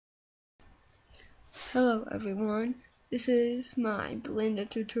Hello everyone, this is my Blender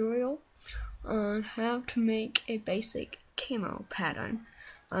tutorial on how to make a basic camo pattern.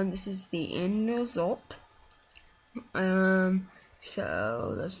 This is the end result.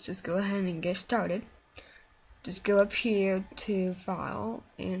 So let's just go ahead and get started. Just go up here to File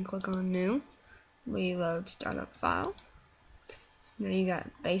and click on New, Reload Startup File. So now you got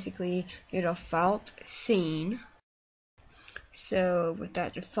basically your default scene. So with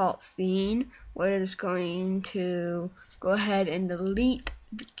that default scene, we're just going to go ahead and delete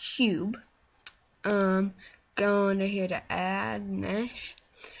the cube. Go under here to add mesh,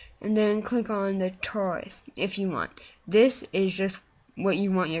 and then click on the torus if you want. This is just what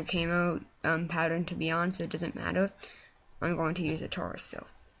you want your camo pattern to be on, so it doesn't matter. I'm going to use a torus still.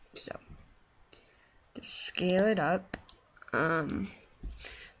 So just scale it up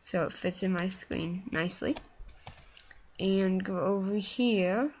so it fits in my screen nicely. And go over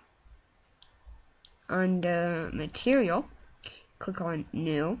here under material, click on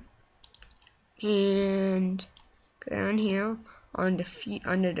new, and go down here on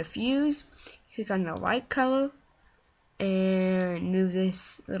under diffuse, click on the white color and move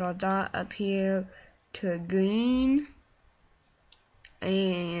this little dot up here to a green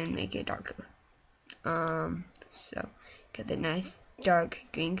and make it darker. So get the nice dark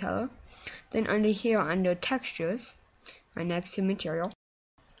green color. Then under here under textures, right next to material.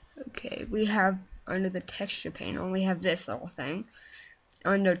 Okay, we have under the texture panel, we have this little thing.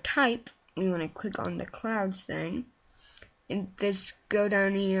 Under type, we want to click on the clouds thing, and just go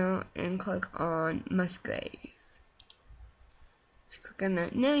down here and click on Musgrave. Just click on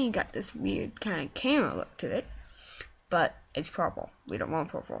that. Now you got this weird kind of camera look to it, but it's purple. We don't want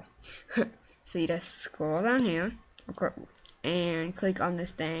purple. So you just scroll down here and click on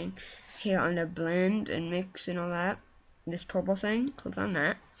this thing here under blend and mix and all that. This purple thing, click on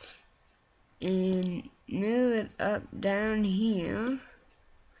that and move it up down here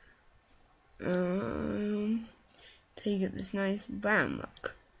till you get this nice brown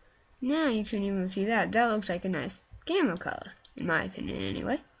look. Now you can even see that looks like a nice camo color, in my opinion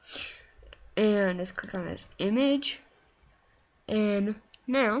anyway. And just click on this image, and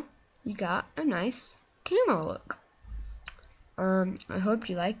now you got a nice camo look. I hope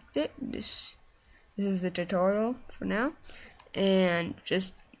you liked it. This is the tutorial for now, and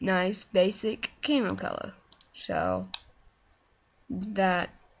just nice basic camo color. So that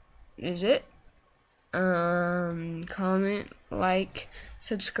is it. Comment, like,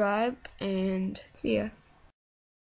 subscribe, and see ya.